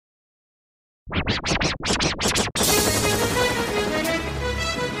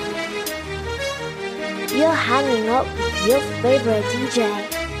You're hanging out with your favorite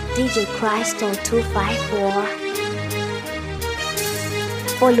DJ Crystal 254.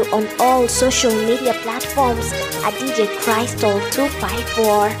 Follow on all social media platforms at DJ Crystal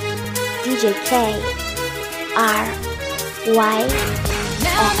 254. DJ K R Y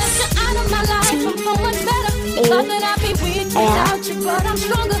You thought that I'd be weak without you, but I'm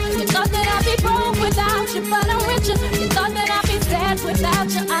stronger. You thought that I'd be broke without you, but I'm richer. You thought that I'd be sad without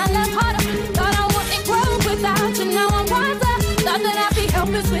you, I love harder. Thought I wouldn't grow without you, now I'm wiser. Thought that I'd be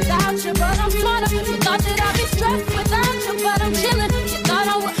helpless without you, but I'm smarter. You thought that I'd be stressed without you, but I'm chilling. You thought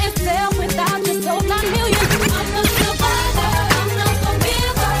I wouldn't sell without you, sold 9 million. I'm a survivor, I'm not gonna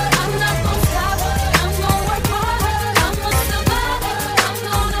give up, I'm not gonna stop, I'm gonna work harder. I'm a survivor, I'm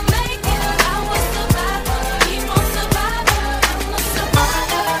gonna make it. I was survivor, keep on survivor. I'm a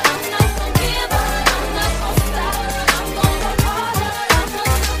survivor, I'm not gonna give up, I'm not gonna stop, I'm gonna work harder. I'm a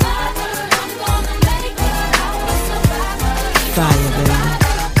survivor, I'm gonna make it. I was survivor. Fire, baby.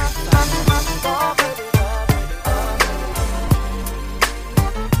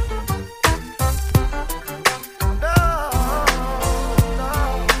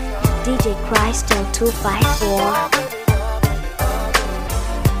 DJ Crystal 254.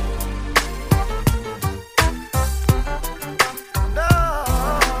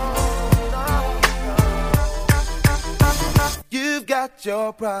 You've got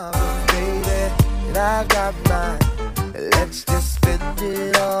your problems, baby, and I got mine. Let's just spend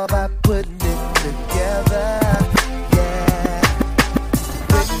it all by putting it together. Yeah.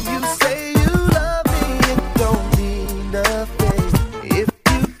 When you say you love me, it don't mean nothing. If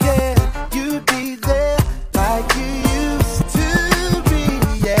you care, you'd be there like you used to be.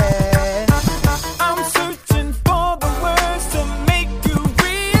 Yeah. I'm searching for the words to make you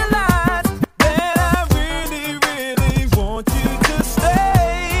realize that I really, really want you to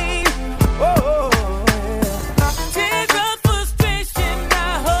stay. Oh, yeah. Tears of frustration I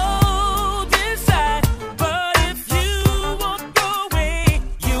hold inside, but if you walk away,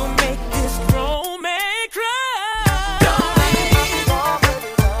 you'll make this grown man cry. Don't leave,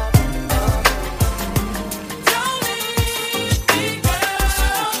 don't leave me, girl.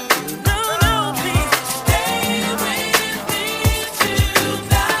 No, please stay with me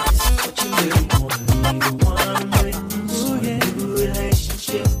tonight. What you really wanna be the one with? Ooh, yeah. New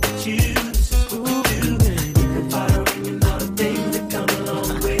relationship with you. This is what you do. You can follow me and all the things that come along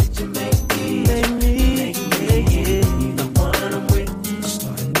with you. Make me the one I'm with.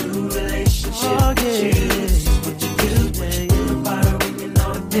 Start a new relationship with you. This is what you do. You can follow me and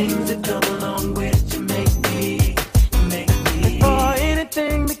all the things that come along with you. Make me. Before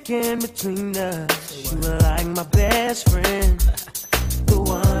anything began between us, you were like my best friend. The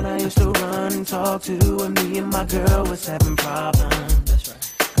one I used to run and talk to when me and my girl was having problems.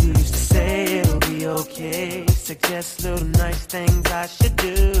 You used to say it'll be okay, suggest little nice things I should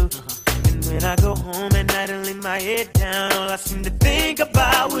do. And when I go home at night and lay my head down, all I seem to think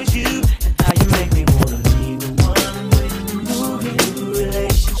about was you and how you make me wanna be the one with new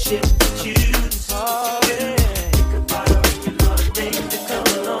relationship with you. Oh, yeah. Think about it and all the things that come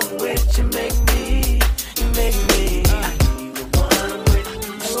along with you. Make me. I need the one with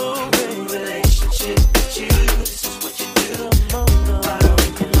new relationship with you. This is what you do. About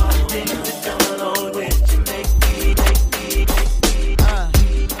it and all the things that come along with you. Make me.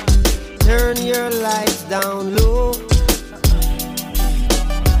 Turn your lights down low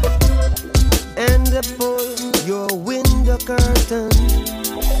and pull your window curtain.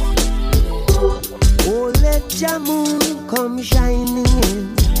 Oh, let your moon come shining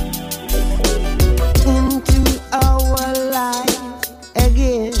into our life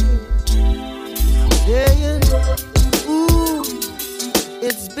again. Yeah. Ooh,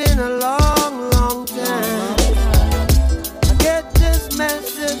 it's been a long time. I get this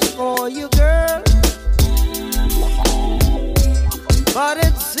message for you, girl, but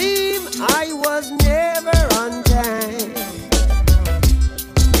it seemed I was never on time.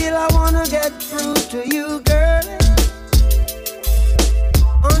 Still I wanna get through to you, girl,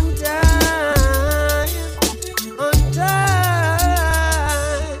 on time.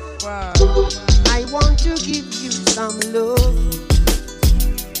 Wow. I want to give you some love.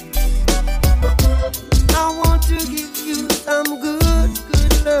 I want to give you some good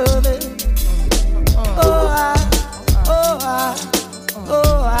loving. Oh,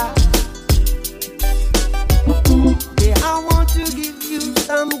 yeah, I want to give you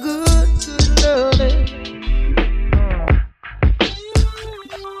some good loving.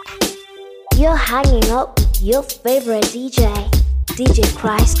 You're hanging out with your favorite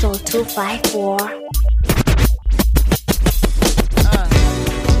Crystal 254.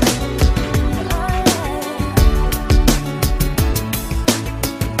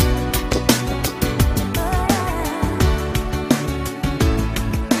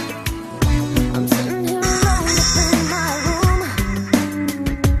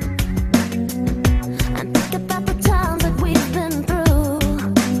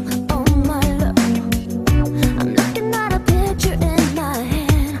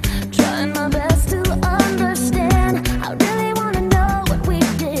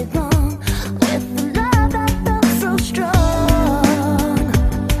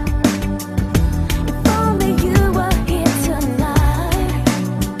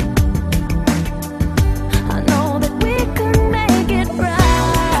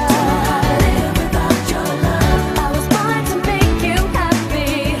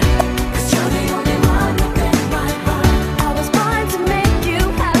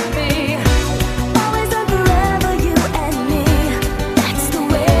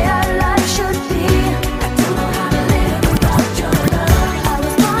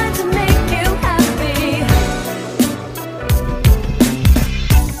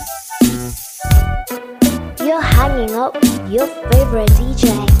 Your favorite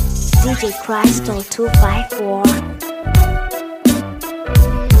DJ Crystal 254.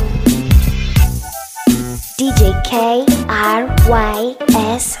 DJ KRYSTAL.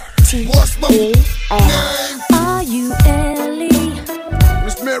 Are you Ellie?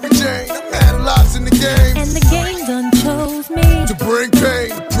 Miss Mary Jane, I've had lots in the game. And the game done chose me to bring pain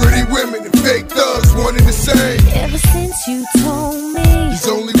to pretty women and fake thugs, one and the same. Ever since you told me there's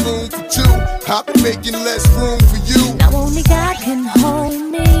only room for two, I've been making less room for you. Now only God can hold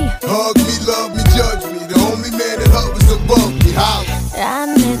me. Hug me, love me, judge me. The only man that hovers above me. Holla. I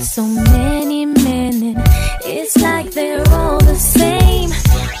met so many men and it's like they're all the same.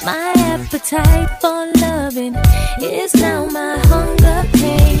 My appetite for loving is now my hunger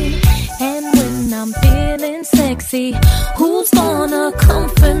pain. And when I'm feeling sexy, who's gonna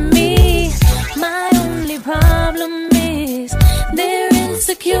comfort me? My only problem is their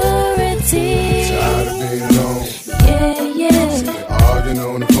insecurity. Tired of being alone. Yeah, yeah. Sick of arguing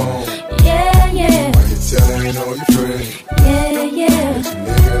on the phone. Yeah, yeah. Why you telling all your friends? Yeah, yeah. But you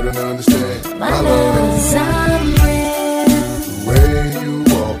nigga don't understand. My love is unreal. The way you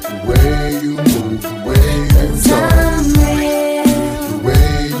walk, the way you move, the way you talk, the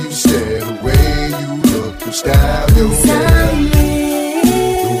way you stare, the way you look, your style, your hair,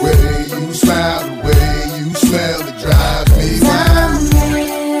 the way you smile, the way you smell, it drives me wild.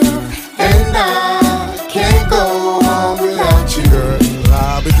 And I can't go on without you, girl.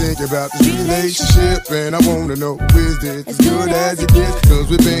 I've been thinking about this relationship, and I wanna know, is it as good as it gets? Cause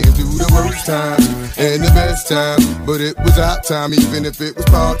we've been through the worst times and the best times, but it was our time, even if it was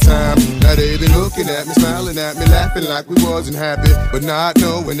part-time. Now they been looking at me, smiling at me, laughing like we wasn't happy, but not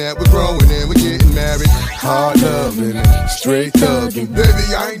knowing that we're growing and we're getting married. Hard loving and straight thugging.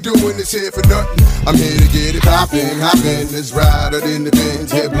 Baby, I ain't doing this here for nothing. I'm here to get it poppin', hoppin'. Let's ride out in the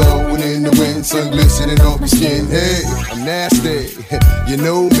Benz, head blowing in the wind, sun glistening on my skin. Hey, I'm nasty, you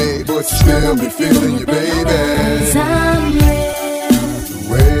know me, but you still be feeling your baby.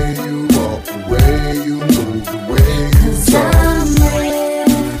 The way you walk, the way you move, the way you talk,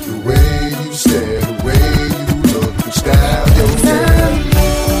 the way you stare, the way you look, your style, your hair,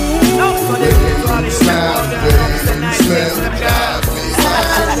 the way you smile, the way you smell, it drives me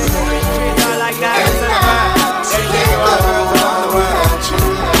wild.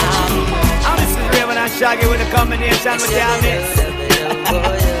 Shaggy with a combination with your mix.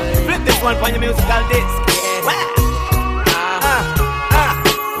 Flip this one for your musical disc.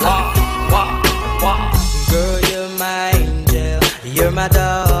 Girl, you're my angel. You're my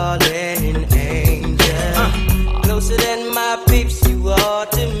darling angel. Closer than my peeps, you are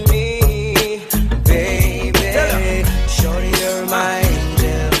to me, baby. Shorty, you're my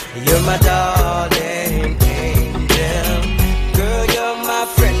angel. You're my darling angel. Girl, you're my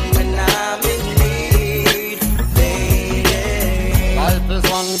friend when I'm in need, lady. Life is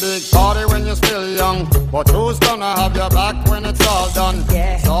one big party when you're still young, but who's gonna have your back when it's all done?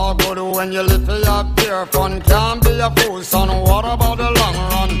 Yeah. It's all good when you live for your pure fun. Can't be a fool, son. What about the long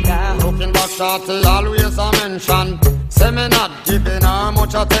run? Yeah. Looking back, shorty, always a mention. Say me not giving her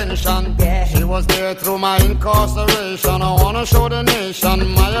much attention. Yeah. She was there through my incarceration. I wanna show the nation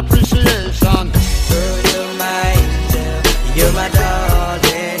my appreciation. Girl, you're my angel. You're my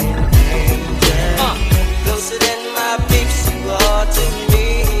darling angel. Closer than my peeps, you are to me,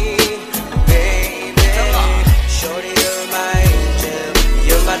 baby. Shorty, you're my angel.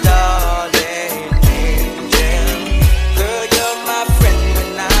 You're my darling angel. Girl, you're my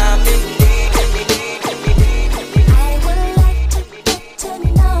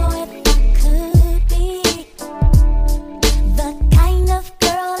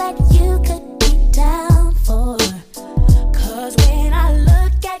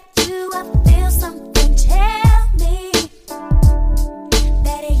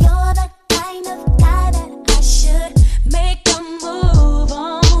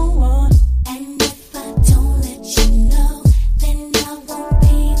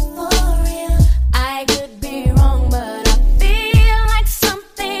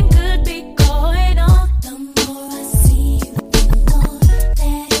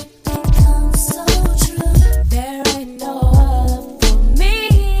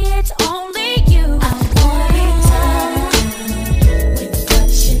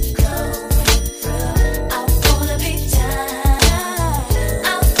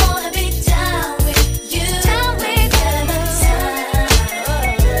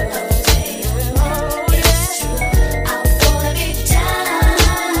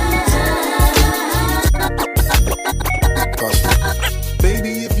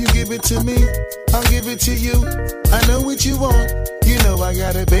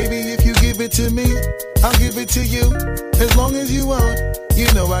it to me, I'll give it to you. As long as you want,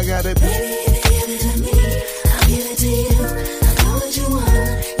 you know I got it. Baby, if you give it to me, I'll give it to you. I know what you want,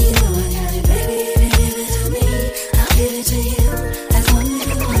 you know I got it. Baby, if you give it to me, I'll give it to you. As long as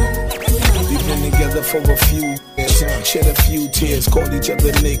you want, we've been together for a few years, shed a few tears, called each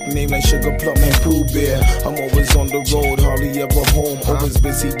other nicknames like Sugar Plum and Pooh Bear. I'm always on the road, hardly ever home, always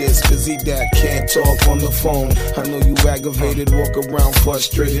busy this, busy that, can't talk on the phone. I know you aggravated, walk around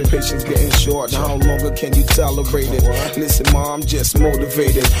frustrated, patience getting short, how longer can you tolerate it? Listen ma, I'm just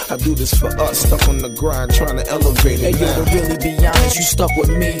motivated, I do this for us, stuck on the grind, trying to elevate it. Hey yo, to really be honest, you stuck with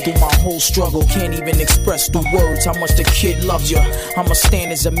me through my whole struggle, can't even express through words how much the kid loves you. I'ma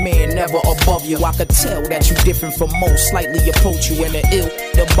stand as a man, never above you. I could tell that you different from most, slightly approach you in the ill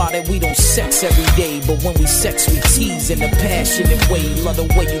about it. We don't sex every day, but when we sex we tease in a passionate way. Love the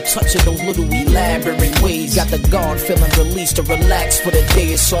way you touch it, those little elaborate ways. Got the guard feeling released to relax for the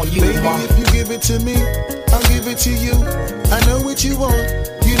day. It's on you, baby, ma. If you give it to me, I'll give it to you. I know what you want,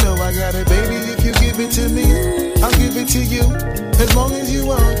 you know I got it. Baby, if you give it to me, I'll give it to you. As long as you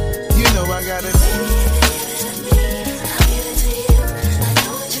want, you know I got it.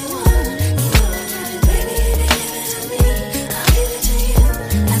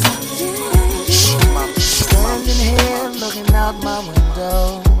 Looking out my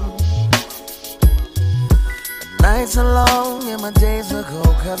window, the nights are long and my days are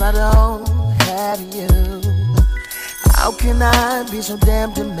cold, 'cause I don't have you. How can I be so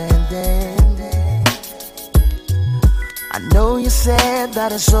damn demanding? I know you said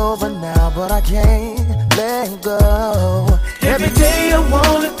that it's over now, but I can't let go. Every day I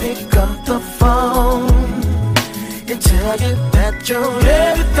wanna pick up the phone and tell you that you're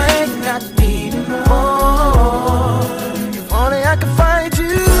everything I need and more. If only I could find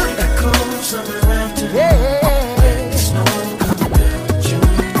you. Echo somewhere after. Yeah. There's no one without you.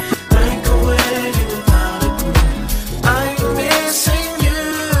 Think away without a clue. I'm missing you,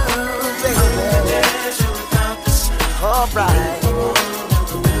 baby. There's you without the sun. Alright.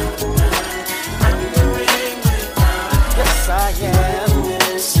 I'm ring without a yes, I am.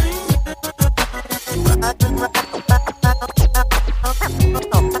 Missing you. I've been right.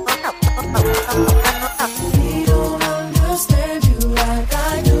 we don't understand you like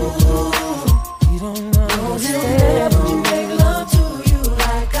I do. You don't understand. Never make love to you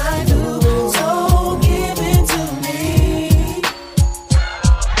like I do. So give it to me,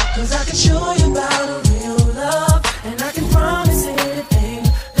 'cause I can show you about a real love, and I can promise anything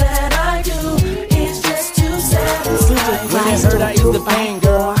that I do is just to satisfy. When it hurt, I ease the pain,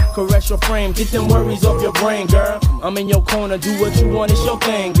 girl. Caress your frame, get them worries off your brain, girl. I'm in your corner, do what you want, it's your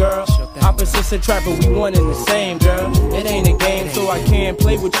thing, girl. Opposites attract, but we one and the same, girl. It ain't a game, so I can't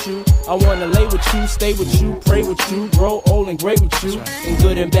play with you. I wanna lay with you, stay with you, pray with you, grow old and great with you. In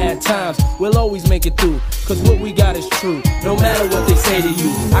good and bad times, we'll always make it through, 'cause what we got is true. No matter what they say to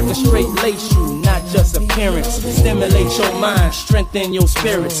you, I can straight lace you, not just appearance. Stimulate your mind, strengthen your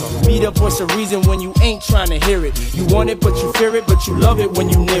spirits. Be the voice of reason when you ain't trying to hear it. You want it, but you fear it, but you love it when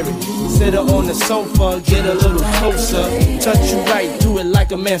you near it. Sit her on the sofa, get a little closer. Touch you right, do it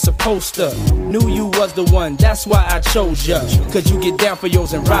like a man supposed to. Knew you was the one, that's why I chose ya. 'Cause you get down for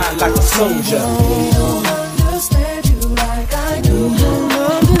yours and ride like a soldier. We don't understand you like I do. Don't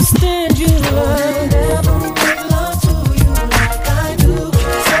understand you like never make love to you like I do.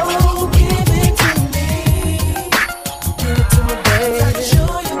 So give it to me. Give it to me, baby. I can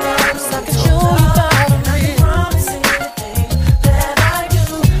show you about it. I can show you about it. I can promise anything that I do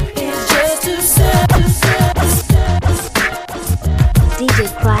is just to DJ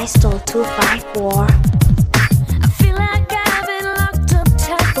Crystal 254. I feel like I've been locked up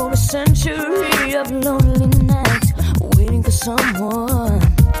tight for a century of lonely nights, waiting for someone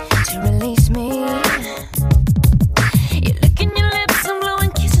to release me. You're licking your lips and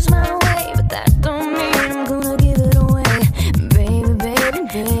blowing kisses my way, but that don't mean I'm gonna give it away, baby, baby,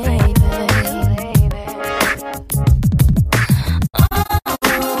 baby.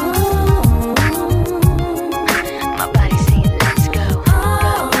 My body's saying let's go,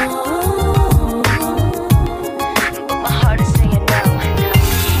 but my heart is saying no.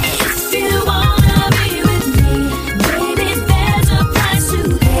 If you wanna be with me, baby, there's a price to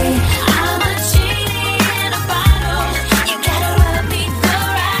pay. I'm a genie in a bottle, you gotta rub me the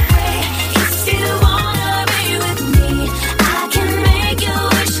right way. If you wanna be with me, I can make your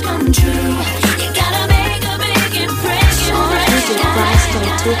wish come true. You gotta make a big impression. DJ Crystal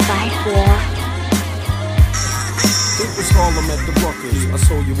 254. It was Harlem at the Ruckers. I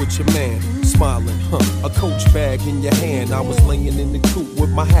saw you with your man, smiling, a Coach bag in your hand. I was laying in the coupe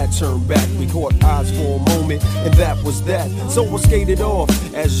with my hat turned back. We caught eyes for a moment, and that was that. So I skated off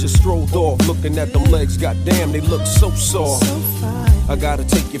as you strolled off, looking at them legs. Goddamn, they look so soft. I gotta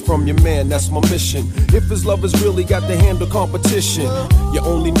take it from your man, that's my mission. If his lovers really got to handle competition, you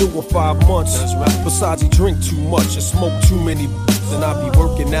only knew him 5 months. Besides, he drink too much and smoke too many. And I be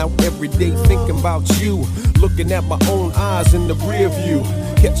working out every day thinking about you. Looking at my own eyes in the rear view.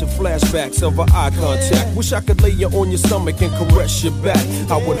 Catching flashbacks of our eye contact. Wish I could lay you on your stomach and caress your back.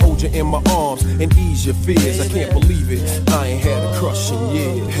 I would hold you in my arms and ease your fears. I can't believe it, I ain't had a crush in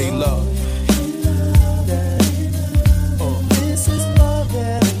years. Hey love, this is more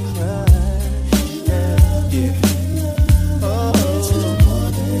than a crush. yeah. This is more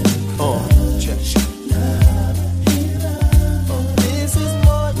than a Check. This is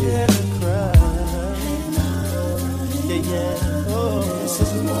more than a crush. Yeah. This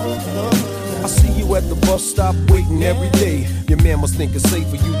is more than I see you at the bus stop waiting every day. Your man must think it's safe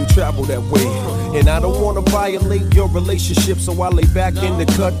for you to travel that way. And I don't wanna violate your relationship, so I lay back in the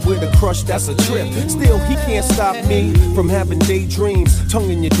cut with a crush, that's a trip. Still, he can't stop me from having daydreams,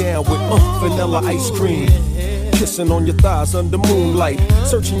 tonguing you down with vanilla ice cream. Kissing on your thighs under moonlight,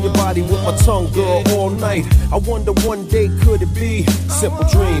 searching your body with my tongue, girl, all night. I wonder one day could it be simple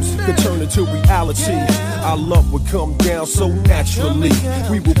dreams could turn into reality. Our love would come down so naturally.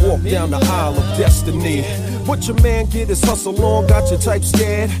 We would walk down the aisle of destiny. What your man get is hustle on, got your type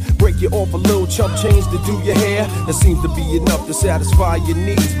scared. Break you off a little chump change to do your hair. That seems to be enough to satisfy your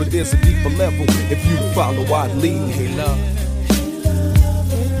needs, but there's a deeper level if you follow I'd lead. Hey love.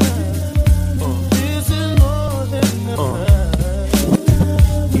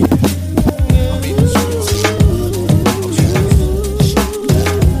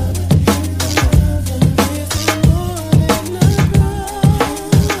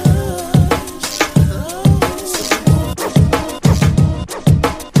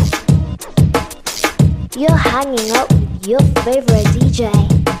 You're hanging out with your favorite DJ,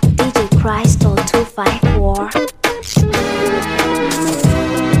 DJ Crystal 254.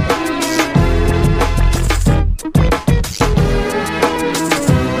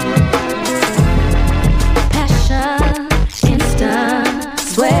 Passion, instant,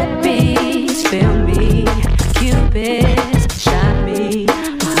 sweat beats, feel me, Cupid, shot me,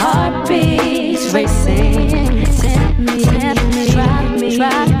 my heart beats, racing, send me, try me,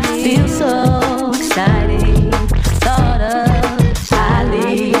 feel so exciting, thought of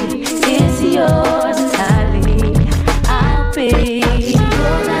Ali, it's yours entirely, I'll be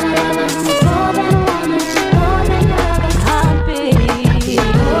more than a lover, more than a woman, more than a lover, I'll be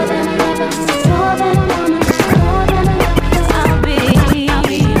more than a lover, more than a woman,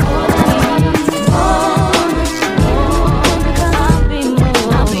 more than a lover, I'll be more than a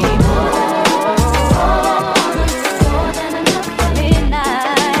lover, I'll be more than enough.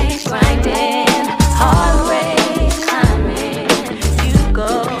 Midnight grinding, heart rate climbing. You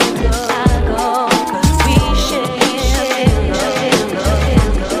go, I go, 'cause we share.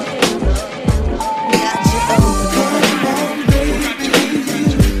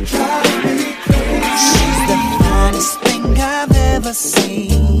 She's the finest thing I've ever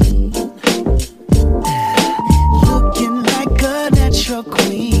seen. Looking like a natural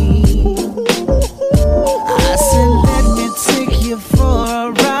queen. I said, let me take you for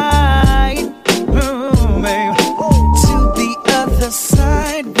a ride, babe. To the other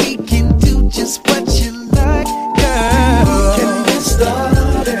side, we can do just what you like, girl. We can get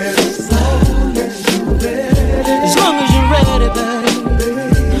started as long as you're ready. As long as you're ready, baby.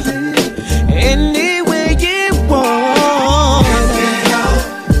 Any way you want.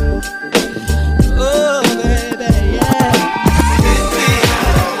 Oh, baby, yeah.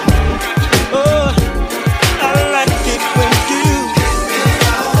 Oh, I like it when you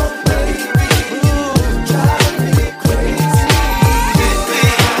drive me crazy.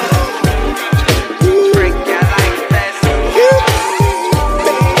 Break your life fast.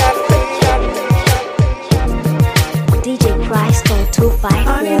 DJ Crystal 254.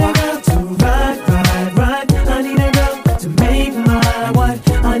 I need a girl to ride. I need a girl to make my wife.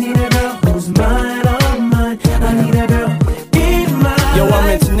 I need a girl who's mine, all mine. I need a girl in my Yo, I'm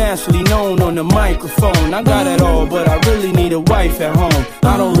life. internationally known on the microphone. I got it all, but I really need a wife at home.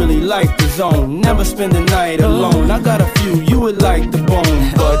 I don't really like the zone, never spend the night alone. I got a few you would like the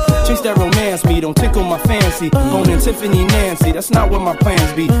bone, but chicks that romance me, don't tickle my fancy. Owning Tiffany Nancy, that's not what my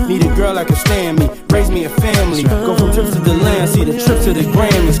plans be. Need a girl that can stand me, raise me a family. Go from trips to the land, see the trip to the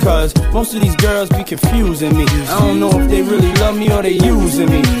Grammys. Cause most of these girls be confusing me. I don't know if they really love me or they using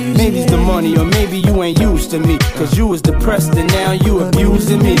me. Maybe it's the money or maybe you ain't used to me. Cause you was depressed and now you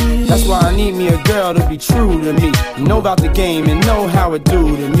abusing me. That's why I need me a girl to be true to me. Know about the game and know how it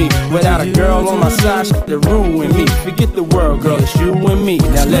do to me. Without a girl on my side, she'll ruin me. Forget the world, girl, it's you and me.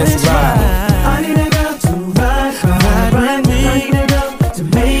 Now let's ride. I need a girl to ride with me. I need a girl to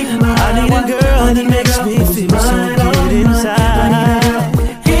make my I need a girl that makes me feel so good inside.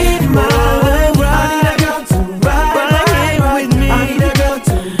 In my life, I need a girl to ride with me. I need a girl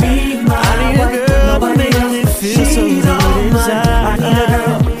to be my I need a girl that makes me feel so good inside. I need a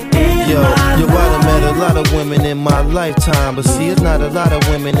girl. Yo, I done met a lot of women in my lifetime, but see, it's not a lot of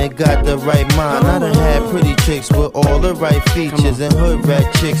women that got the right mind. I done had pretty chicks with all the right features, and hood rat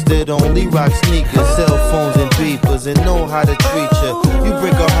chicks that only rock sneakers, cell phones and beepers, and know how to treat you. You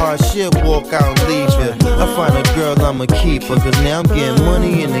break a heart, shit, walk out and leave you. I find a girl, I'ma keep her, cause now I'm getting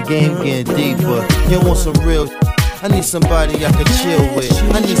money and the game getting deeper. You want some real I need somebody I could chill with.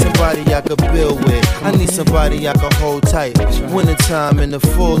 I need somebody I could build with. I need somebody I could hold tight. Wintertime in the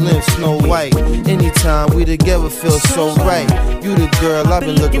full length Snow White. Anytime we together feel so right. You the girl I've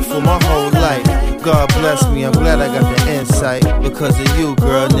been looking for my whole life. God bless me, I'm glad I got the insight. Because of you,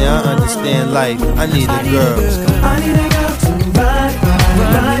 girl, now I understand life. I need a girl. I need a girl to ride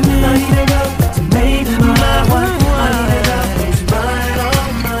with me. I need a girl to make my wife. I need a girl to ride all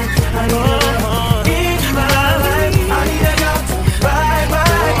night. I need a girl.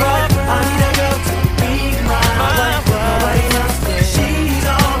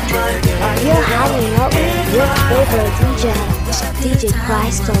 You're hanging out with your favorite DJ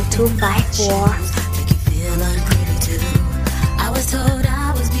Crystal 254. Make you feel unpretty too. I was told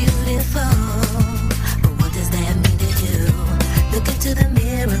I was beautiful, but what does that mean to you? Look into the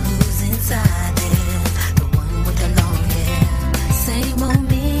mirror, who's inside there? The one with the long hair. Say you want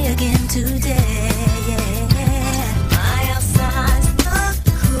me again today. My outside's look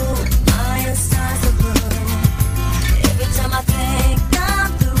cool, my inside's a blue. Every time I think I'm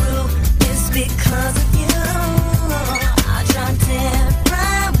through, it's because of you. I try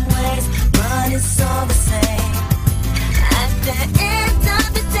different ways, but it's all the same. At the end of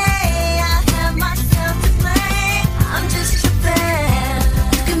the day, I have myself to blame. I'm just tripping.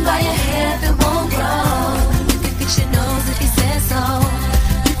 You can buy your hair if it won't grow. You can fix your nose if he says so.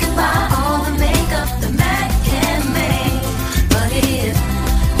 You can buy all the makeup the man can make. But if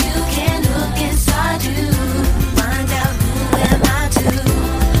you can't look inside you, find out who am I to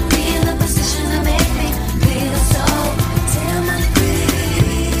be in the position to make me feel so damn unfree.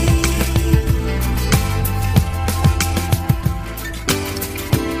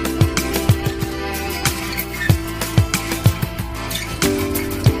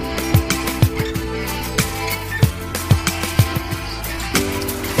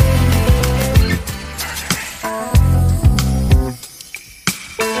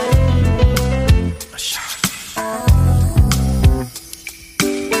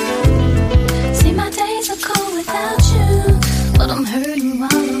 See, my days are cold without you, but I'm hurting while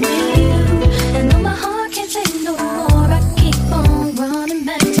I'm with you. And though my heart can't take no more, I keep on running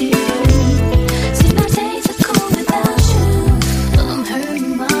back to you. See, my days are cold without you, but I'm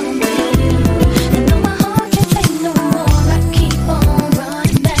hurting while I'm with you. And though my heart can't take no more, I keep on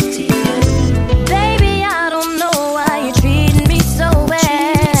running back to you. Baby, I don't know why you're treating me so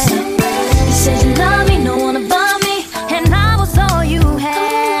bad. You said you love me, no one above me, and I was all you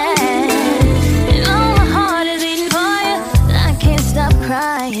had. And oh, my heart is beating for you, I can't stop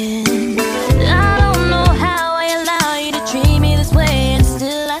crying. I don't know how I allow you to treat me this way, and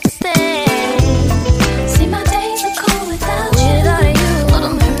still I stay. See, my days are cold without you, but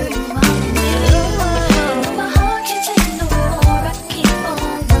I'm hurting while I'm with you. My heart can't take no more, I keep on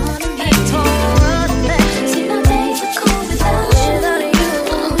running back to you. See, my days are cold without you,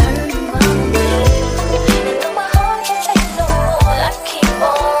 but I'm hurting while I'm with you. And though my heart can't take no more, I keep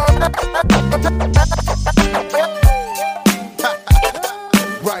on.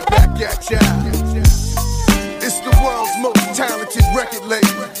 Right back at ya. It's the world's most talented record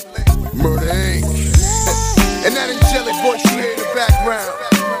label, Murder Inc. And that angelic voice you hear in the background,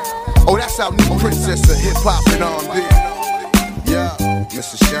 oh, that's our new princess of hip hop and R&B. Yeah,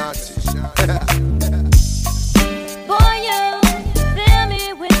 Miss Ashanti. Boy, you fill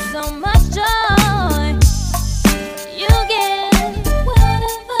me with so much joy. You get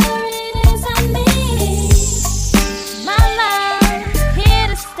whatever it is I need. My love, here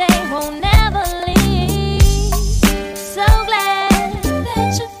to stay, won't never leave. So glad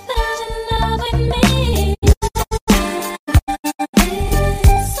that you fell in love with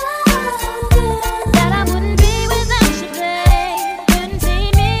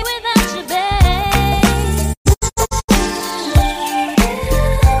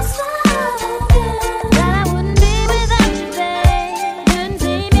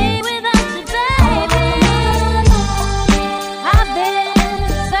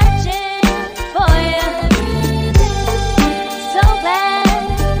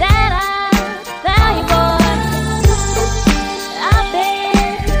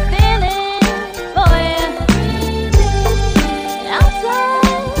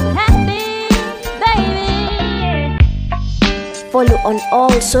on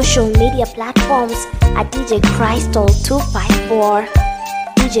all social media platforms at DJ Crystal 254.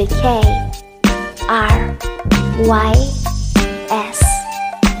 DJ Krystal.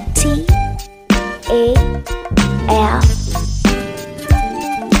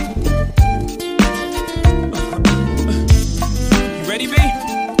 You ready, B?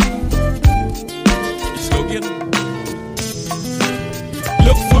 Let's go get 'em.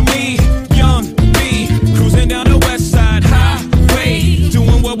 Look for me, young B, cruising down the west side highway,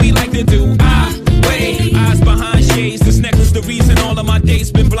 doing what we like to do. Eyes behind shades. This necklace the reason all of my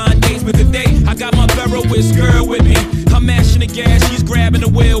dates been blind dates. But today I got my Ferroist girl with me. I'm mashing the gas, she's grabbing the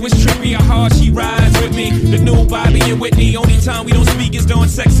wheel. It's trippy how hard she rides with me. The new Bobby and Whitney. Only time we don't speak is during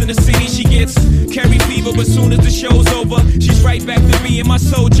Sex in the City. She gets carry fever, but soon as the show's over, she's right back to being my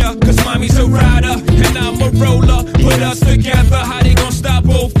soldier. Cause mommy's a rider and I'm a roller. Put us together, how they gon' stop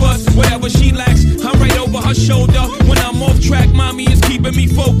both us? Whatever she lacks, I'm right over her shoulder. When I'm off track, mommy is keeping me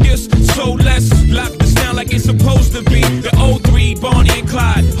focused. So let's lock this down like it's supposed to be. The 03, Bonnie and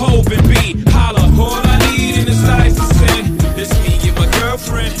Clyde, Hov and B. Holla, all I need in this life is sin. It's me and my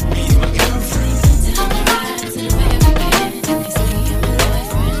girlfriend, me and my girlfriend.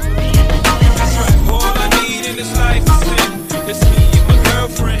 That's right, all I need in this life is sin. It's me and my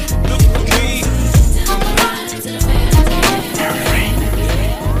girlfriend, look for me.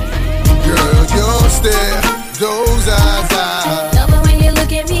 Girl, your stare, those eyes, love it when you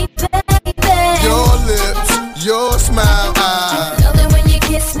look at me, baby. Your lips, your smile, love it when you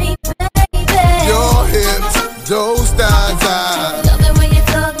kiss me, baby. Your hips, those thighs, love it when you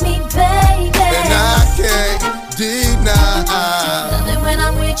hug me, baby. And I can't deny, love it when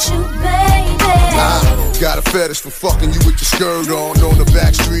I'm with you, baby. I got a fetish for fucking you with your skirt on the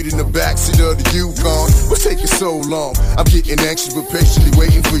back street in the backseat of the Yukon. What's taking so long? I'm getting anxious but patiently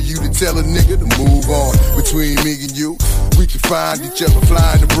waiting for you to tell a nigga to move on. Between me and you, we can find each other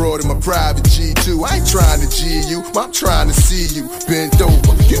flying abroad in my private G2. I ain't trying to G you, I'm trying to see you bent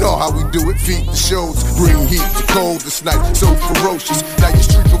over. You know how we do it, feet to shoulders, bring heat to cold this night, so ferocious. Now your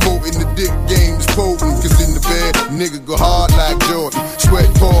street promoting the dick game is potent. Cause in the bed, nigga go hard like Jordan. Sweat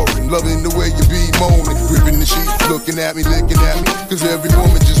pouring, loving the way you be moaning. Gripping the sheets, looking at me, licking at me. Cause every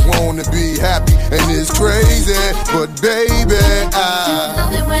woman just wanna be happy. And it's crazy, but baby, I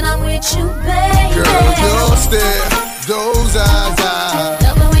love it when I'm with you, baby. Girl, your stare, those eyes,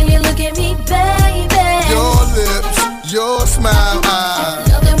 love it when you look at me, baby. Your lips, your smile,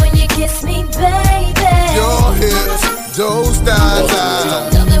 love it when you kiss me, baby. Your hips, those thighs,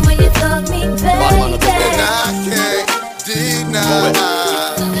 love it when you hug me, baby. And I can't deny,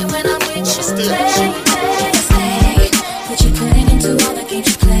 love it when I'm with you, baby. What you putting into all the games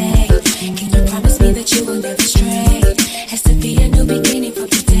you play? Can you promise me that you will never stray? Has to be a new beginning from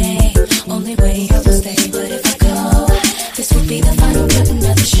today. Only way I will stay, but if I go, this will be the final curtain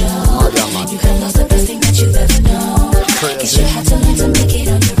of the show. You have lost the best thing that you've ever known. Guess you have to learn to make it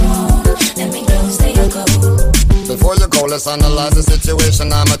on your own. Let me know, stay or go. Before you go, let's analyze the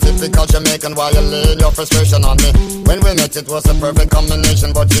situation. I'm a typical Jamaican while you laying your frustration on me. When we met, it was a perfect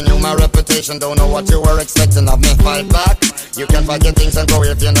combination, but you knew my reputation. Don't know what you were expecting of me. Fight back. You can fight your things and go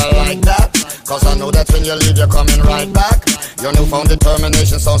if you're not like that. Cause I know that when you leave, you're coming right back. Your newfound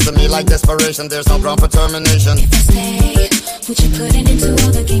determination sounds to me like desperation. There's no ground for termination. If I stay, would you put it into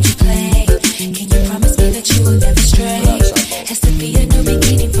all the games you play? Can you promise me that you will never stray? Has to be a new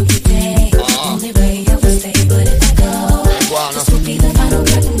beginning from today. Only way I will stay, but if I go, this will be the final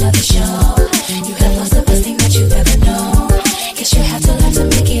curtain of the show. You have lost the best thing that you've ever known. Guess you have to learn to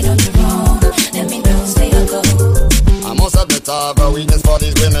make it on your own. Let me know, stay or go. I must admit I have a weakness for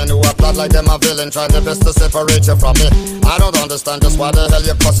these women who applaud like them a villain, try their best to separate you from me. I don't understand just why the hell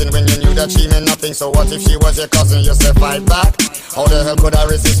you're cussing when you knew that she meant nothing. So what if she was your cousin? You say fight back. How the hell could I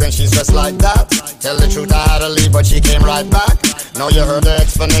resist when she's dressed like that? Tell the truth, I had to leave, but she came right back. Now you heard the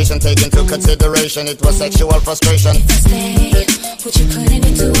explanation, take into consideration it was sexual frustration. If I stay, would you put it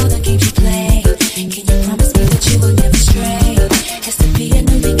into all the games you play? Can you promise me that you will never stray? Has to be a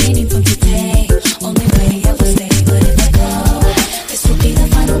new beginning from today. Only way I will stay, but if I go, this will be the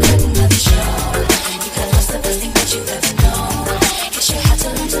final curtain of the show. You have lost the best thing that you've ever known. Guess you have to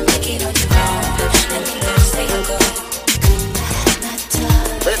learn to make it on your own. Let me know, stay or go.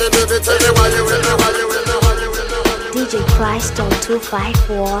 Baby, tell me why you will know, why you will know, why you will know. DJ Crystal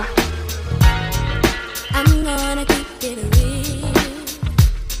 254. I'm gonna keep it real.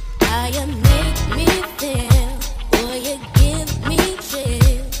 How you make me feel, boy, you give me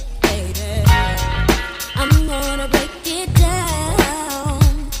chills, baby. I'm gonna break it down.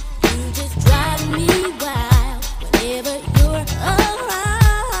 You just drive me wild whenever you're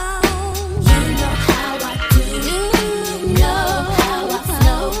around. You know how I do. You know how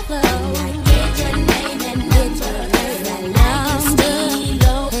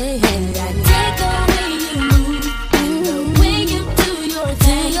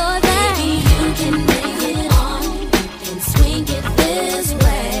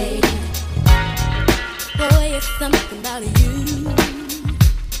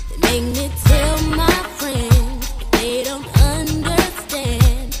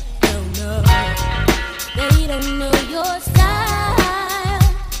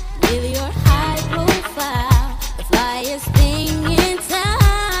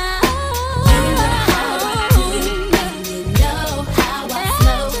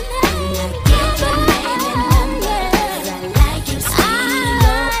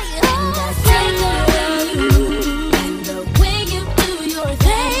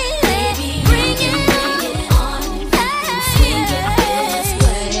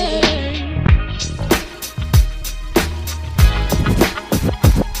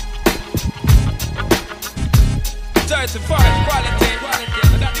Listen, quality.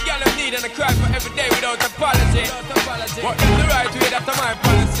 And that the girl them need and I cry for every day without apology. What is the right way, that's my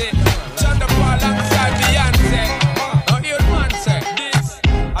policy. Chanda Paul alongside Beyonce. Now hear the man say, this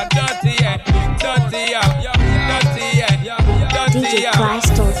a dirty yet, dirty out, dirty yet, dirty DJ out.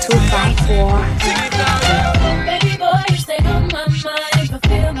 Crystal 254. Baby boy, you stay on my mind,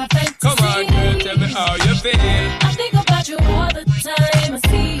 fulfill my fantasy. Come on, girl, tell me how you feel. I think about you all the time. I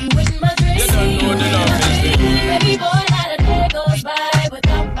see you in my dreams. You don't know the love is real. Baby boy, not a day goes by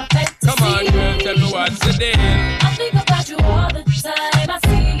without my fantasy. Come on, girl, tell me what's the deal. I think about you all the time. I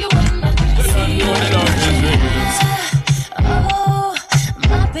see you in my dreams. You don't know the love is real. Oh,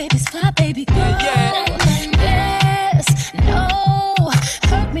 my baby's fly, baby girl. Yes, no,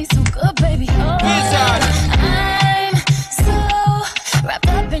 hurt me so good, baby. Oh, I'm so wrapped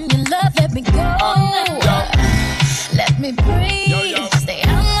up in your love. Let me go. Let me breathe. Stay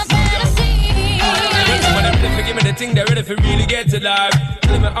out my fantasy. When them ready to give me the thing, they're ready for really get to life.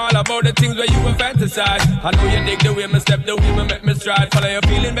 Tell me all about the things where you were fantasize. I know you dig the way me step, the way me make me stride. Follow your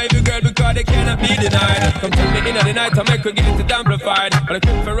feeling, baby girl, because they cannot be denied. Come tell me in the night, I make her get it amplified. But I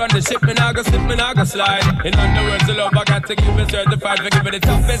quit for run the ship, me now go slip, me now go slide. In other words, the love I got to give it certified. For give it the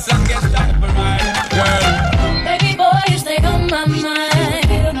toughest, longest time for ride. Girl, baby boy, you stay on my mind.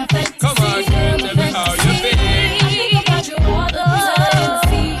 Feel my fantasy. come on, girl, tell me how you feel. I think about you all the time. I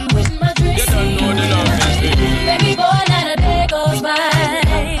see you in my dreams. You don't know the love is real. Baby boy, not a day goes by.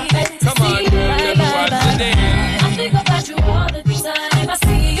 Come on, girl, tell me what's the deal. I think about you all the time. I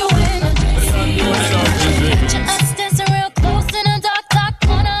see you in my dreams. You don't know the love is real. Picture us dancing real close in a dark, dark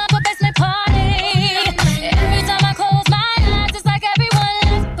corner of a basement party. Every time I close my eyes, it's like everyone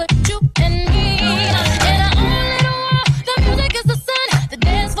left but you and me. In our own little world, the music is the sun. The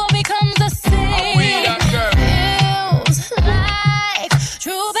dance floor becomes the sea. Feels like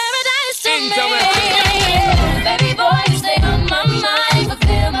true paradise to me. Baby boy, you stay on my mind,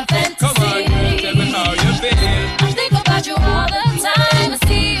 fulfill my fantasy. Come on, girl, tell me how you feel. I think about you all the time. I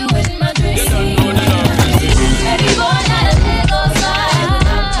see you in my dreams. You don't know the love is real. Baby boy, not a day goes by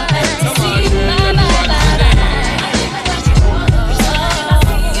without my fantasy. Come on, girl, tell me what's the deal. I think about you all the time. I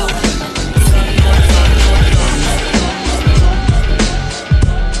see you in my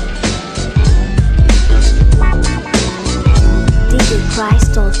DJ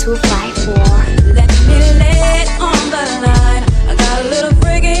Crystal 254. Let me lay it on the line. I got a little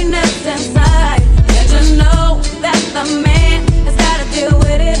freakiness inside. And you know that the man has gotta deal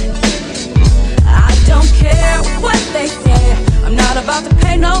with it. I don't care what they say. I'm not about to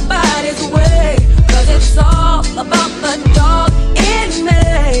pay nobody's way. Cause it's all about the dog in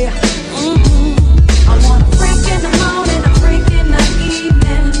me. I want a freak in the morning, a freak in the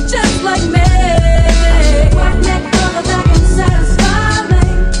evening. Just like me. What neck color that can satisfy me?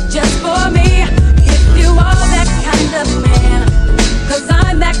 Just for me, if you are that kind of man, cause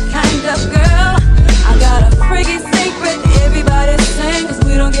I'm that kind of girl. I got a freaky secret, everybody's saying, cause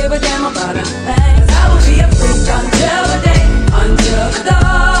we don't give a damn about a thing. Cause I will be a freak until the day, until the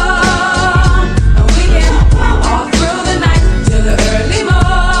dawn. And we can all through the night till the early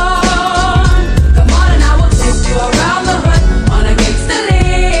morn. Come on and I will take you around the hood on a gangsta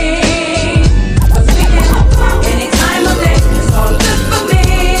lean. Cause we can, any time of day, it's all good for me.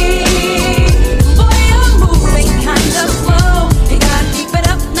 Boy, you're moving kind of slow. You gotta keep it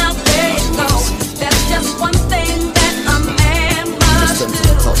up, now there you go. That's just one thing that a man must do.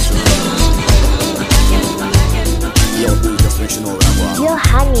 You're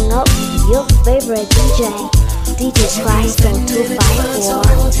hanging up with your favorite DJ, DJ Crystal 254.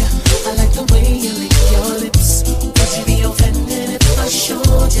 I like the way you lick your lips. Would you be offended if I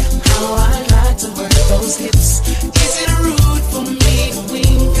showed you how I like to work those hips? Is it rude for me to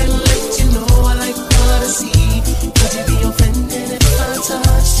wink and let you know I like what I see? Would you be offended if I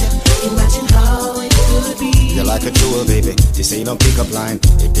touched you? Imagine how it could be. You're like a jewel, baby. This ain't no pickup line.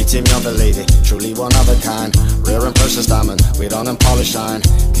 It beats him on the lady. Truly one of a kind. Rare and precious diamond. With on and polished shine.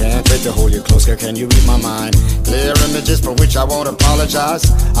 Can't wait to hold you close, girl. Can you read my mind? Clear images for which I won't apologize.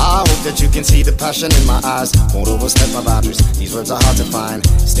 I hope that you can see the passion in my eyes. Won't overstep my boundaries. These words are hard to find.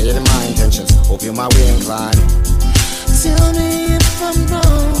 Stating my intentions. Hope you're my way inclined. Tell me if I'm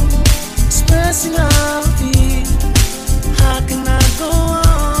wrong, expressing how I feel. How can I go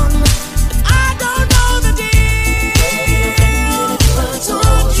on if I don't know the deal? I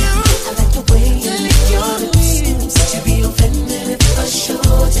told you I like the way you lick your lips. Would you be offended if I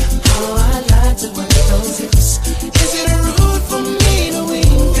showed you how I like to work those hips? Is it rude for me to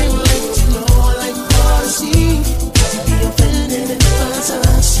wink and let you know I like what I see? Would you be offended if I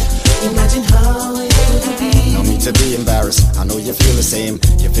touched you? Imagine how it would be. No need to be embarrassed. I know you feel the same. name.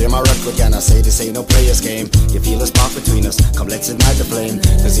 You feel my record, can I say this ain't no player's game? You feel a spark between us, come let's ignite the flame.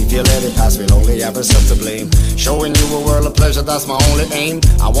 Cause if you let it pass, we'll only have ourselves to blame. Showing you a world of pleasure, that's my only aim.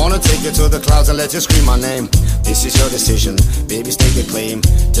 I wanna take you to the clouds and let you scream my name. This is your decision, baby, take a claim.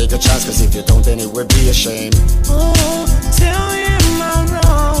 Take a chance, cause if you don't, then it would be a shame. Oh, tell me am I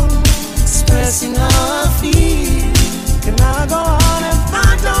wrong, expressing how I feel. Can I go on if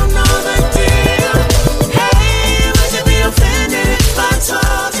I don't know the deal? Hey, would you be offended if I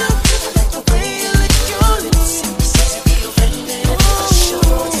told you the way you lick your lips? Would you be offended if I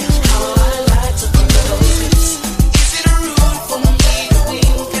showed you how I like to put those lips? Is it rude for me to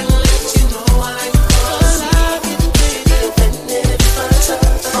wink and let you know I like to cause I can be offended if I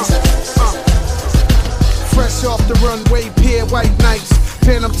told you? Fresh off the runway, pair white nights,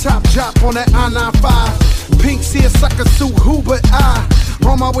 phantom top drop on that I-95. Pink seersucker suit, who but I?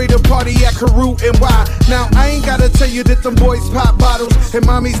 On my way to party at Oldskoolr&bvol1bydjkrystal. Now I ain't gotta tell you that them boys pop bottles, and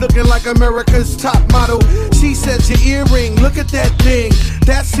mommy's looking like America's top model. She said your earring, look at that thing,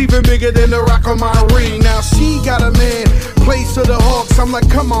 that's even bigger than the rock on my ring. Now she got a man, plays for the Hawks. I'm like,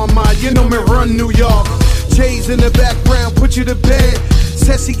 come on, ma, you know me run New York. Jay's in the background, put you to bed.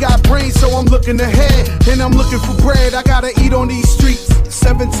 Says she got brains, so I'm looking ahead. And I'm looking for bread, I gotta eat on these streets.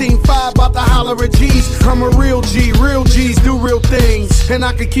 17.5, about to holler at G's. I'm a real G, real G's do real things. And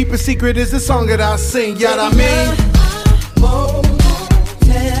I can keep a secret, is the song that I sing, yeah, I mean. Won't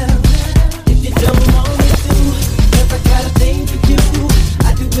tell if you don't want me to. If I got a thing for you,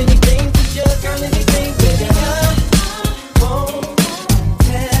 I do anything for you, girl, anything for you. Won't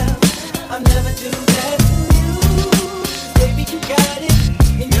tell, I'll never do that to you. Baby, you got it,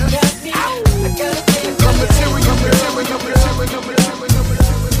 and you got me. I got a thing for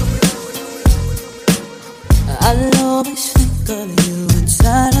I'll always think of you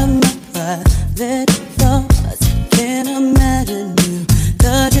inside of my private thoughts. Can't imagine you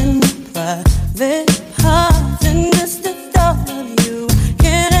touching my private heart. And just the thought of you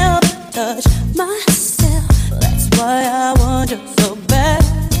can't help but touch myself. That's why I want you so bad.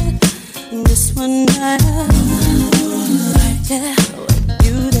 And this one night, right there with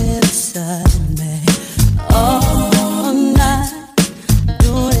you there beside me. All night,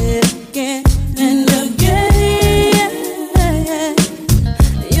 doing it again and again.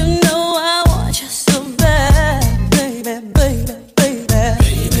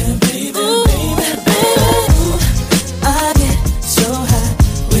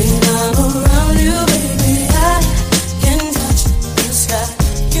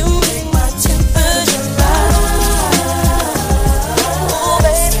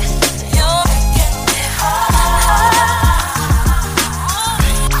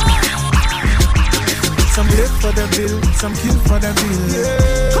 Some cute for the bill. Yeah.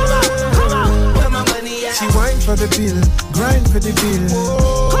 Come on, where my money at? She whine for the bill, grind for the bill.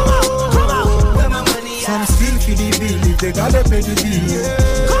 Come on, where my money at? Some steal for the bill, if they gotta pay the bill. Yeah.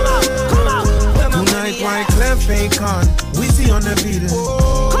 Come on, where my tonight, why Clef ain't on, Wizzy on the bill.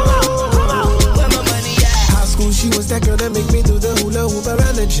 Come on, where my money at? High school, she was that girl that make me do the hula hoop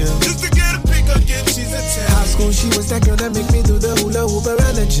around the gym. Just to get a pick again, she's a 10. High school, she was that girl that make me do the hula hoop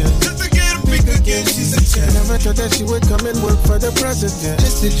around the gym. Just to get a pick again, she's a 10. Never thought that she would come and work for the president.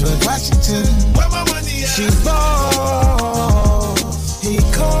 Mr. George Washington. Where my money at? She ball, he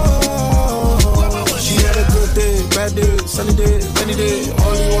called. She had a good day, bad day, sunny day, rainy day.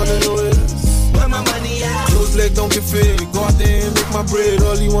 All you wanna know is where my money at? Close leg don't get fit. Go out there and make my bread.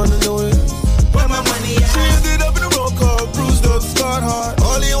 All you wanna know is where my money at? She ended up in the roll call, bruised up, scarred hard.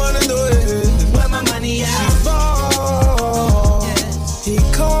 All you wanna know is where my money at? She ball, he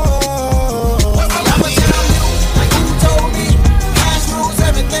called.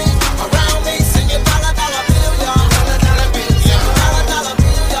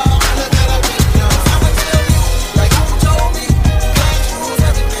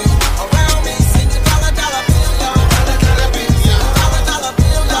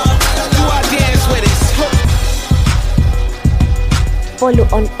 Follow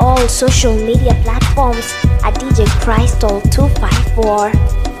on all social media platforms at DJ Crystal 254,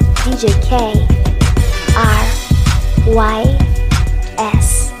 DJ K R Y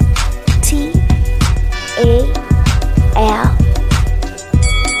S T A L.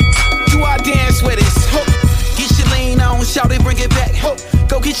 Do I dance with it? Ho. Get your lean on, shout it, bring it back. Ho.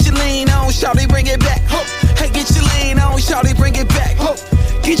 Go get your lean on, shout it, bring it back. Ho. Hey, get your lean on, shout it, bring it back. Ho.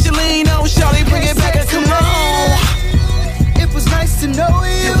 Get your lean on, shout it, bring it back. Come on. It was nice to know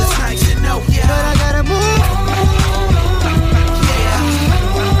you. It was nice to know you. But I gotta move. Yeah.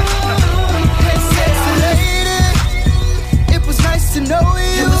 Hey, sexy lady. It was nice to know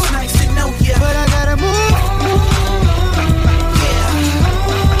you. It was nice to know you. But I gotta move. Yeah.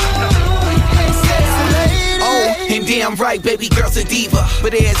 damn right, baby girl's a diva.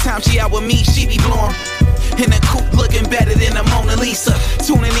 But every time she out with me, she be blowing. In the coupe looking better than a Mona Lisa.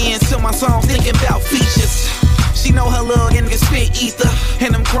 Tuning in to my songs, thinking about features. She know her little nigga spit ether.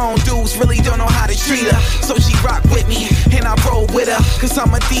 And them grown dudes really don't know how to treat her. So she rock with me, and I roll with her. Cause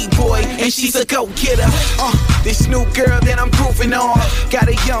I'm a D-boy, and she's a go-getter. This new girl that I'm grooving on. Got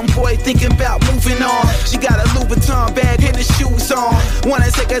a young boy thinking about moving on. She got a Louis Vuitton bag and the shoes on.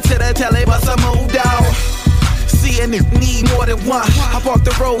 Wanna take her to the telly, but I moved out. See a nigga need more than one. I walk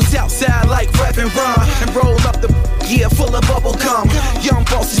the roads outside like Rev and Ron. And roll up the gear full of bubble gum. Young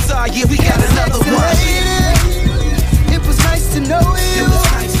boss inside, yeah, we got another one. It was nice to know you. It was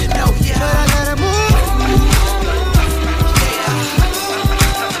nice to know you. But I gotta move.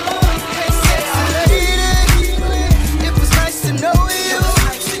 It was nice to know you.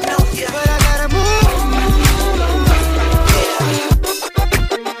 But I gotta move.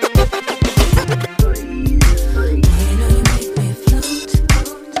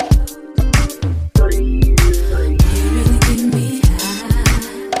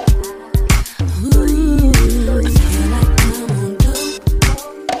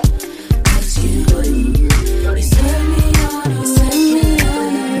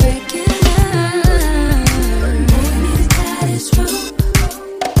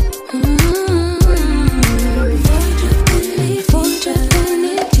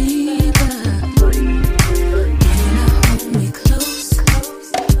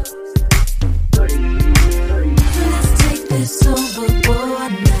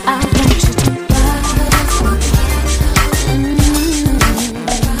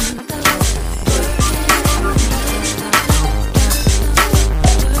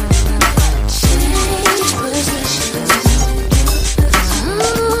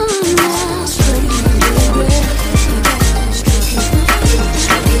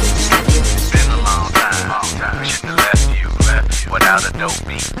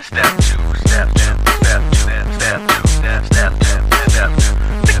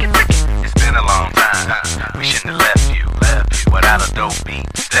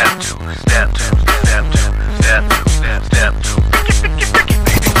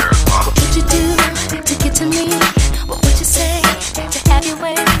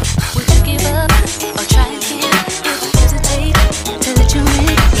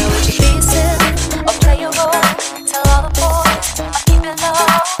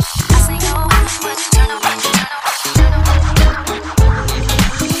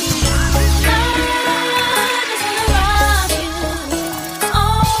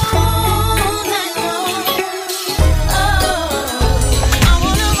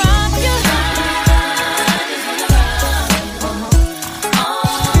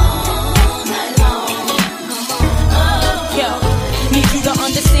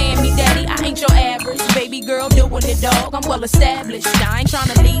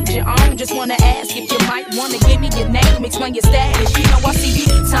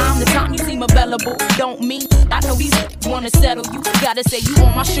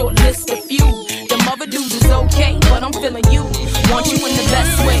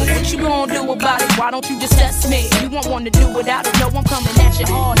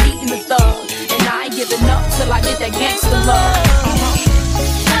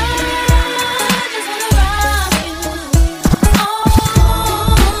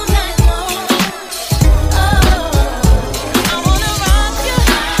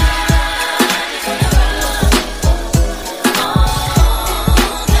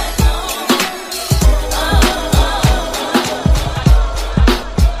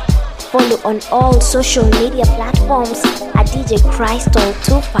 Follow on all social media platforms at DJ Crystal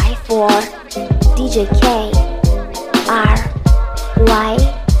 254, DJ KRYSTAL.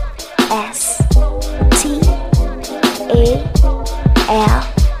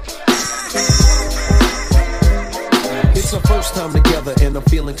 It's our first time together and I'm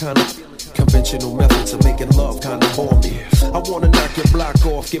feeling kinda conventional methods of making love kinda bore me. I wanna knock your block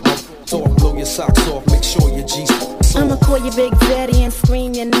off, get my off, blow your socks off, make sure your G's I'ma call you Big Daddy and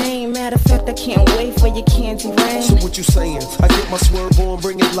scream your name. Matter of fact, I can't wait for your candy rain. So what you saying? I get my swerve on,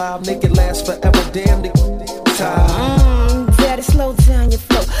 bring it live, make it last forever. Damn the time. Daddy, slow down your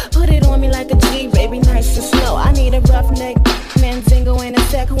flow. Put it on me like a G, baby, nice and slow. I need a rough neck, Manzingo ain't a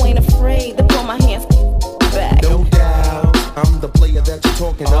sec who ain't afraid to pull my hands back. No doubt, I'm the player that you're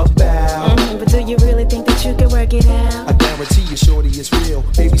talking about. But do you really think that you can work it out? I guarantee you, shorty, it's real.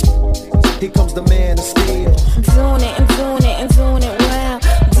 Baby, here comes the man of steel. Doing it and doing it and doing it well.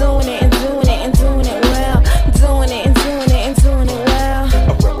 Doing it and doing it and doing it well. Doing it and doing it and doing it well.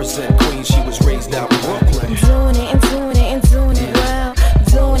 I represent Queens, she was raised out in Brooklyn. Doing it and doing it and doing it well.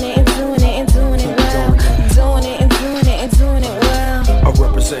 Doing it and doing it and doing it well. Doing it and doing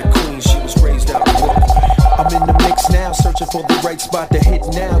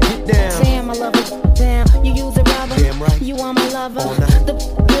it now, get down. Damn, I love it. Damn, you use a rubber. Damn right. You are my lover. The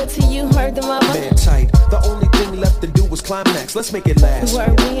good to you, heard the mother. Man tight. The only thing left to do was climax. Let's make it last.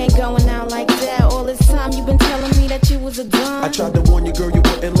 Word, we ain't going out like that. All this time you been telling me that you was a dumb. I tried to warn you, girl, you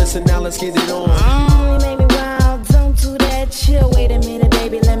wouldn't listen. Now let's get it on. You made me wild. Don't do that. Chill. Wait a minute,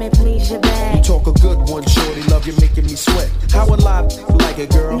 baby. Let me please your back. You talk a good one, shorty. Love you making me sweat. How alive like a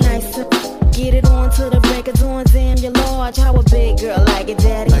girl? Nice to get it on to the break of dawn. Damn, you're large. How a big girl like it,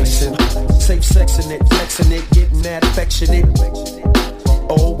 daddy? Nice and safe sexing it, flexing it, getting that affectionate.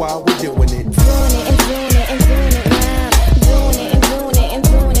 Oh, while we're doing it. Doing it and doing it and doing it well. Doing it and doing it and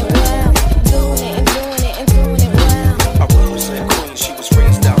doing it well. Doing it and doing it and doing it well. I represent Queen, she was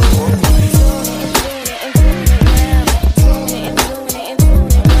raised out in Brooklyn. Doing it and doing it and doing it well. Doing it and doing it and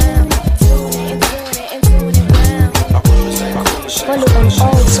doing it well. Doing it and doing it and doing it well. I represent Queen. Follow on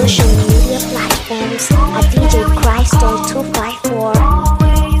all social media platforms at DJ Crystal 254.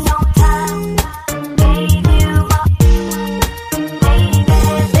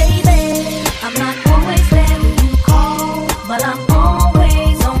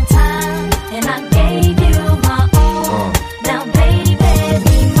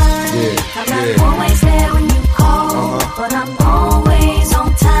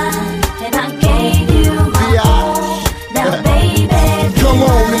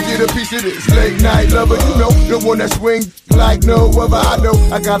 This late night lover, you know, the one that swing like no other. I know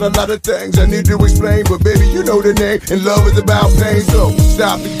I got a lot of things I need to explain, but baby, you know the name, and love is about pain. So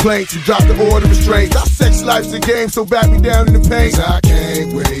stop the complaints and drop the order of restraints. Our sex life's a game, so back me down in the pain. I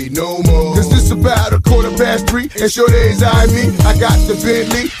can't wait no more, cause this about 3:15, and sure days I mean, I got the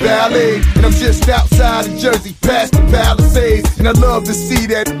Bentley Ballet, and I'm just outside of Jersey, past the Palisades, and I love to see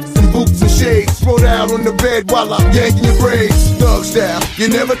that in boots and shades, thrown out on the bed while I'm yanking your braids, thug style. You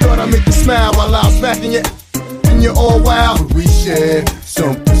never thought I'd make you smile while I'm smacking you, and you're all wild. But we share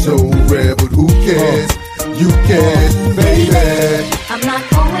something so rare, but who cares? You care, baby. I'm not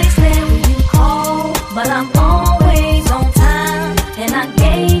always there when you call, but I'm always on time, and I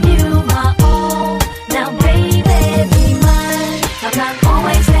gave you my all. Now baby, be mine. I'm not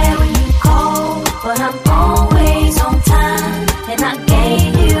always there when you call, but I'm always on time, and I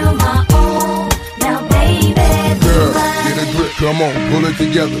gave you my all. Now baby, be mine. Get a grip, come on, pull it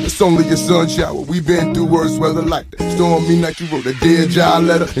together. It's only a sun shower. We've been through worse weather like that. Stormy night, you wrote a dear job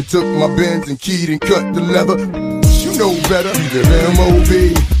letter and took my Benz and keyed and cut the leather. You know better. Either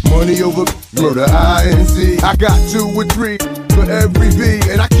M.O.B. money over murder I.N.C. I got 2 or 3 for every V,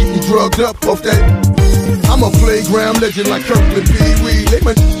 and I keep you drugged up off that. I'm a playground legend like Kirkland Pee Wee. They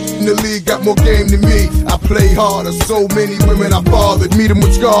my in the league got more game than me. I play harder. So many women I bothered. Meet them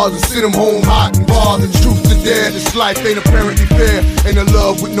with scars and send them home hot and bothered. Truth to dare, this life ain't apparently fair. And a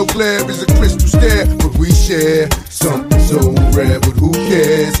love with no glare is a crystal stare. But we share something so rare. But who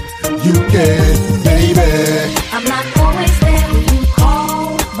cares? You care, baby. I'm not always there when you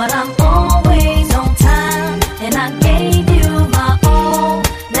call, but I'm always on time, and I gave you my all.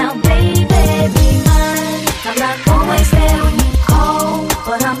 Now baby, be mine. I'm not always there when you call,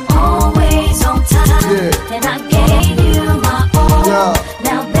 but I'm always on time, and I gave you my all.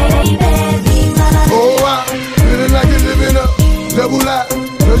 Now baby, be mine. Oh, I'm feeling like you're living up, double life,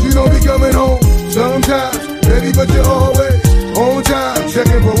 cause you don't be coming home sometimes, baby, but you're always on time.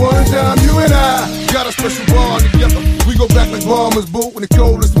 Checking for one time, you and I got a special bond together. We go back like bombers boot in the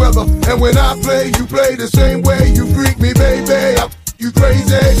coldest weather. And when I play, you play the same way. You freak me, baby. You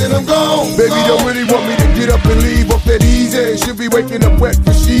crazy, then I'm gone. Baby, don't really want me to get up and leave off that easy. Should be waking up wet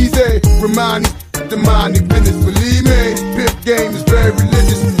for she's a. Remind me the mind and business, believe me. Pimp game is very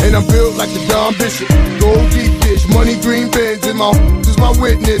religious, and I'm built like the Don Bishop. Gold deep dish, money green bins, and my is my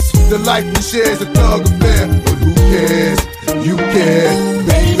witness. The life we share is a thug affair, but who cares? You care,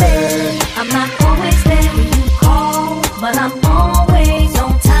 baby. I'm not always there when you call, but I'm always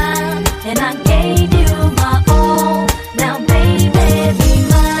on time, and I gave you my all. Now baby, be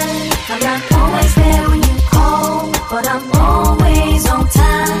mine. I'm not always there when you call, but I'm always on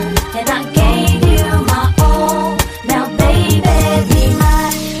time, and I gave you my all. Now baby, be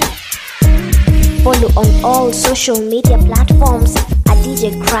mine. Follow on all social media platforms at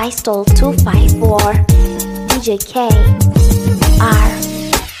DJ Crystal 254. DJ K R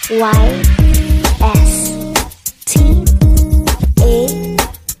Y